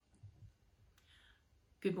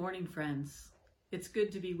Good morning, friends. It's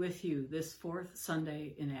good to be with you this fourth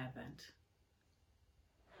Sunday in Advent.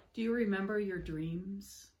 Do you remember your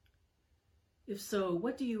dreams? If so,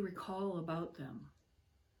 what do you recall about them?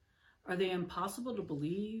 Are they impossible to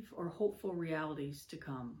believe or hopeful realities to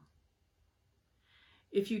come?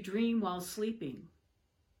 If you dream while sleeping,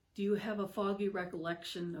 do you have a foggy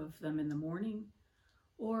recollection of them in the morning?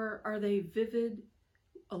 Or are they vivid,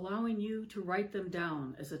 allowing you to write them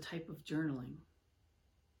down as a type of journaling?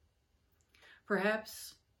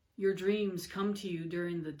 Perhaps your dreams come to you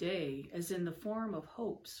during the day as in the form of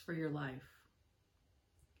hopes for your life.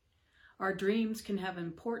 Our dreams can have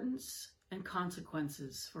importance and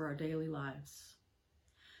consequences for our daily lives.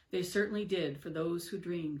 They certainly did for those who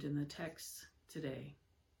dreamed in the text today.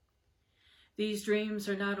 These dreams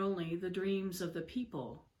are not only the dreams of the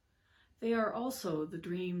people, they are also the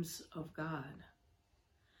dreams of God.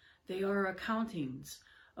 They are accountings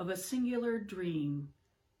of a singular dream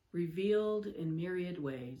revealed in myriad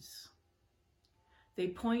ways. They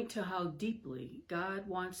point to how deeply God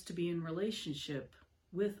wants to be in relationship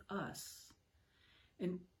with us,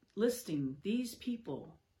 and listing these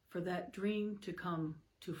people for that dream to come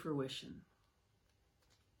to fruition.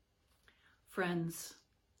 Friends,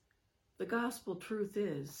 the gospel truth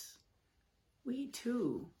is, we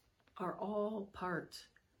too are all part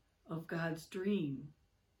of God's dream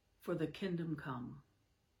for the kingdom come.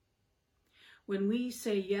 When we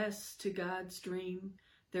say yes to God's dream,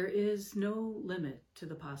 there is no limit to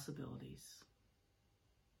the possibilities.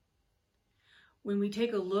 When we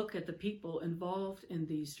take a look at the people involved in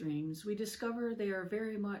these dreams, we discover they are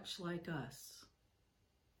very much like us.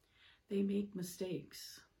 They make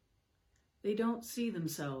mistakes. They don't see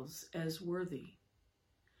themselves as worthy.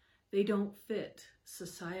 They don't fit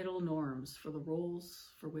societal norms for the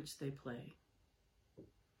roles for which they play.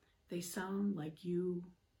 They sound like you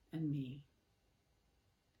and me.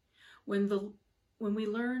 When we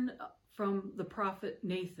learn from the prophet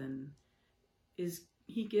Nathan,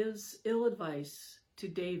 he gives ill advice to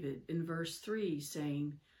David in verse 3,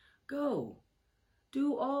 saying, "Go,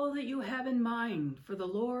 do all that you have in mind, for the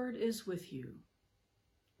Lord is with you."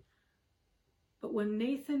 But when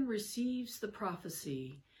Nathan receives the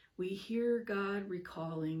prophecy, we hear God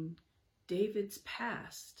recalling David's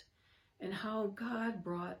past and how God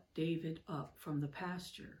brought David up from the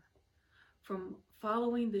pasture, from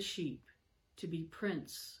following the sheep to be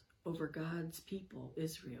prince over God's people,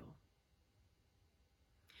 Israel.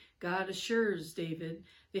 God assures David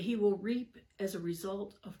that he will reap as a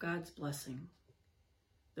result of God's blessing,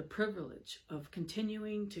 the privilege of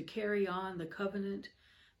continuing to carry on the covenant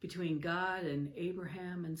between God and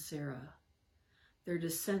Abraham and Sarah, their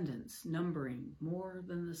descendants numbering more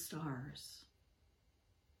than the stars.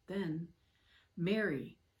 Then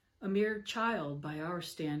Mary, a mere child by our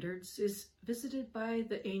standards, is visited by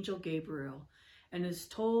the angel Gabriel and is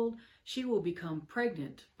told she will become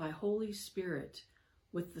pregnant by Holy Spirit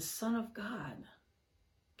with the Son of God.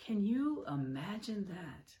 Can you imagine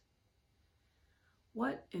that?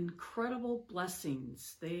 What incredible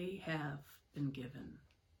blessings they have been given.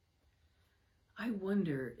 I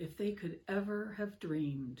wonder if they could ever have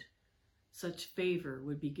dreamed such favor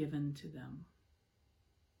would be given to them.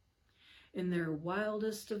 In their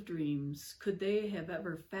wildest of dreams, could they have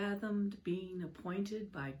ever fathomed being appointed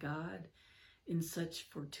by God in such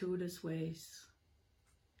fortuitous ways?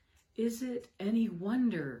 Is it any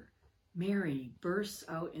wonder Mary bursts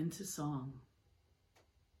out into song?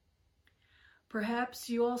 Perhaps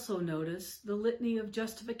you also notice the litany of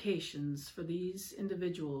justifications for these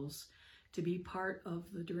individuals to be part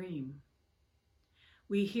of the dream.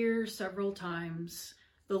 We hear several times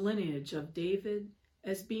the lineage of David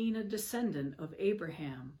as being a descendant of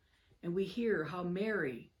Abraham, and we hear how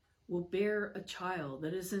Mary will bear a child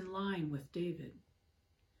that is in line with David.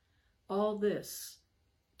 All this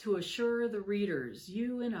to assure the readers,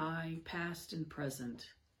 you and I, past and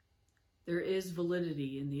present, there is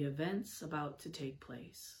validity in the events about to take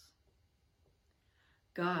place.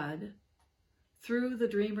 God, through the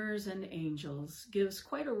dreamers and angels, gives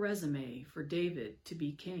quite a resume for David to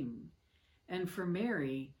be king, and for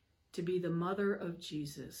Mary to be the mother of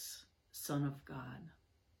Jesus, Son of God.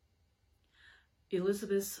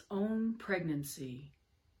 Elizabeth's own pregnancy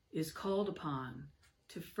is called upon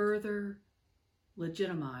to further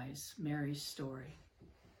legitimize Mary's story.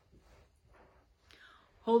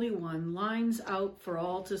 Holy One lines out for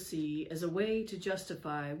all to see as a way to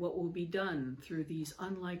justify what will be done through these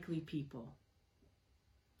unlikely people.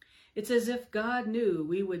 It's as if God knew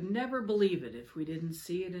we would never believe it if we didn't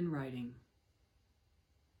see it in writing,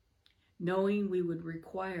 knowing we would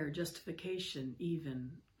require justification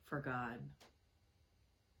even for God.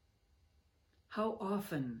 How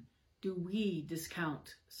often do we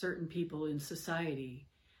discount certain people in society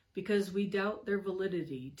because we doubt their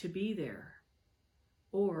validity to be there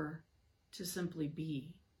or to simply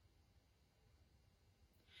be?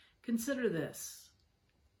 Consider this.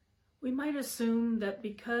 We might assume that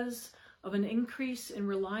because of an increase in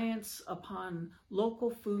reliance upon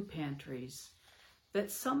local food pantries, that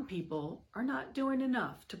some people are not doing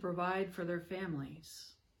enough to provide for their families.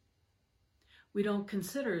 We don't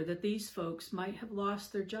consider that these folks might have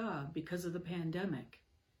lost their job because of the pandemic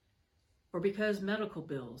or because medical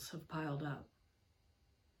bills have piled up.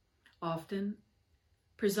 Often,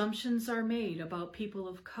 presumptions are made about people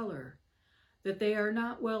of color that they are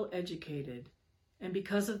not well educated, and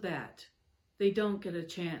because of that, they don't get a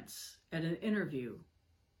chance at an interview,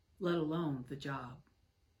 let alone the job.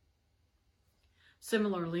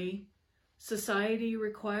 Similarly, society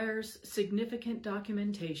requires significant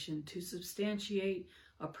documentation to substantiate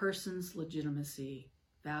a person's legitimacy,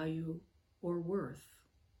 value, or worth.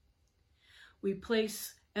 We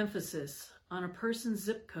place emphasis on a person's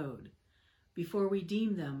zip code before we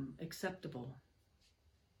deem them acceptable.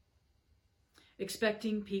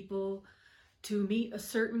 Expecting people to meet a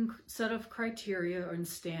certain set of criteria and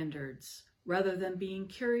standards, rather than being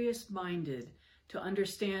curious-minded to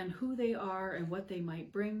understand who they are and what they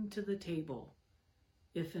might bring to the table,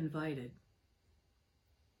 if invited.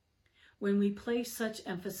 When we place such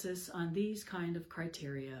emphasis on these kind of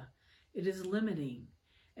criteria, it is limiting,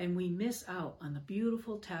 and we miss out on the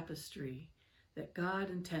beautiful tapestry that God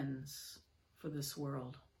intends for this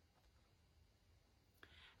world.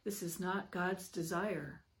 This is not God's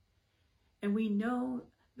desire, and we know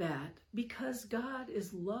that because God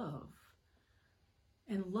is love,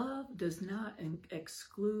 and love does not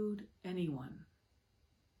exclude anyone.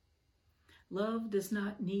 Love does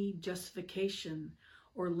not need justification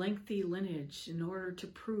or lengthy lineage in order to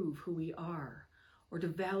prove who we are or to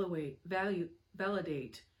validate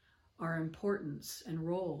our importance and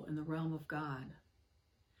role in the realm of God.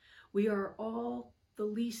 We are all the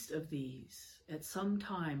least of these at some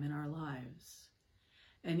time in our lives,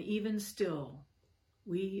 and even still,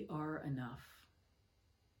 we are enough.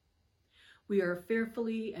 We are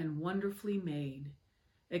fearfully and wonderfully made,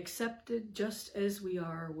 accepted just as we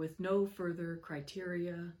are with no further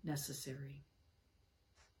criteria necessary.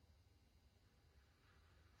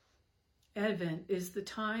 Advent is the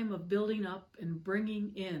time of building up and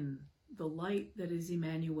bringing in the light that is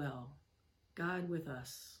Emmanuel, God with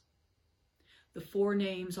us. The 4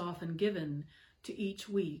 names often given to each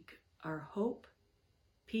week are hope,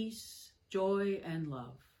 peace, joy, and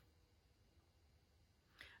love.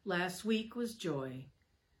 Last week was joy,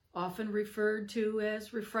 often referred to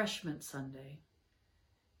as Refreshment Sunday.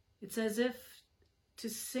 It's as if to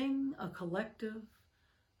sing a collective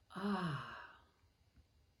ah.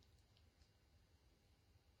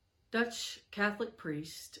 Dutch Catholic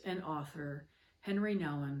priest and author Henry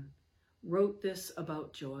Nouwen wrote this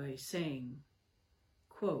about joy, saying,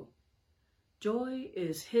 quote, "Joy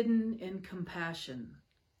is hidden in compassion,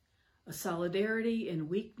 a solidarity in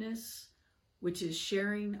weakness, which is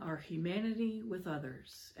sharing our humanity with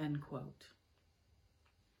others," end quote.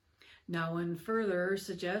 Nouwen further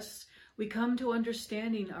suggests we come to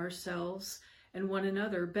understanding ourselves and one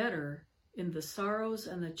another better in the sorrows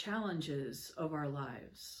and the challenges of our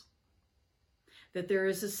lives. That there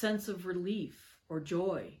is a sense of relief or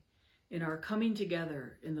joy in our coming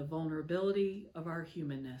together in the vulnerability of our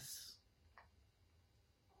humanness.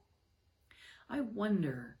 I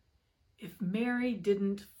wonder if Mary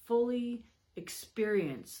didn't fully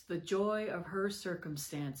experience the joy of her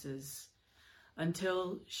circumstances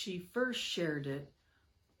until she first shared it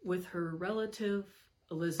with her relative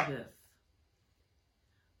Elizabeth.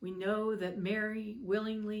 We know that Mary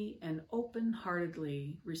willingly and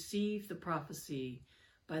open-heartedly received the prophecy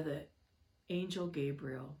by the angel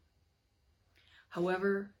Gabriel.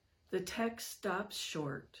 However, the text stops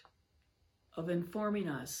short of informing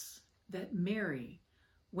us that Mary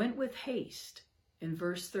went with haste in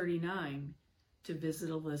verse 39 to visit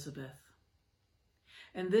Elizabeth.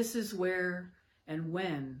 And this is where and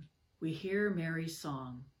when we hear Mary's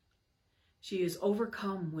song. She is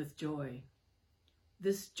overcome with joy.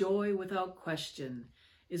 This joy, without question,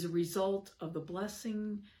 is a result of the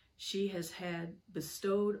blessing she has had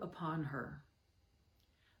bestowed upon her.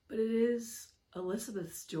 But it is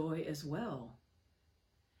Elizabeth's joy as well.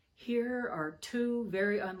 Here are 2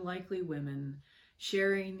 very unlikely women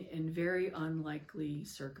sharing in very unlikely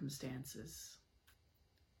circumstances.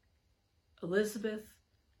 Elizabeth,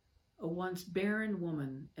 a once barren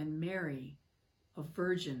woman, and Mary, a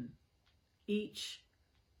virgin, each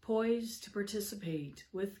poised to participate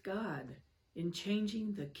with God in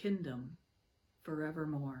changing the kingdom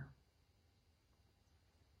forevermore.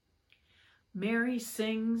 Mary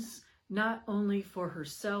sings not only for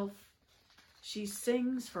herself, she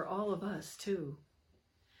sings for all of us too.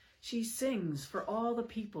 She sings for all the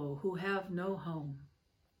people who have no home.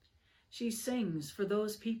 She sings for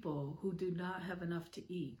those people who do not have enough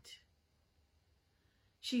to eat.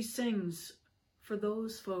 She sings for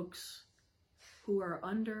those folks who are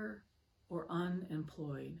under or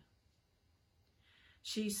unemployed.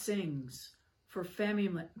 She sings for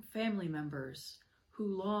family members who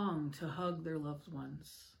long to hug their loved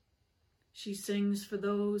ones. She sings for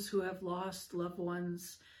those who have lost loved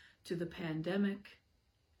ones to the pandemic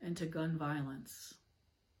and to gun violence.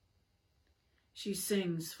 She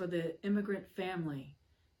sings for the immigrant family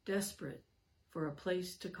desperate for a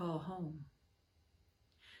place to call home.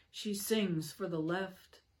 She sings for the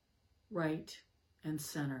left, right, and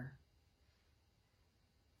center.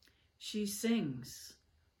 She sings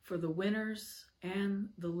for the winners and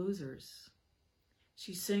the losers.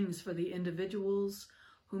 She sings for the individuals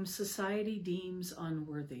whom society deems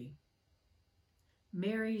unworthy.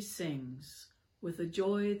 Mary sings with a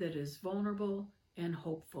joy that is vulnerable and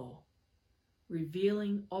hopeful,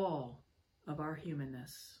 revealing all of our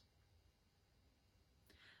humanness.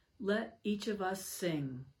 Let each of us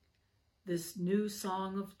sing this new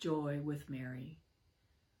song of joy with Mary,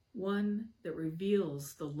 one that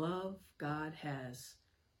reveals the love God has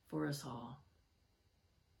for us all.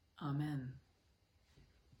 Amen.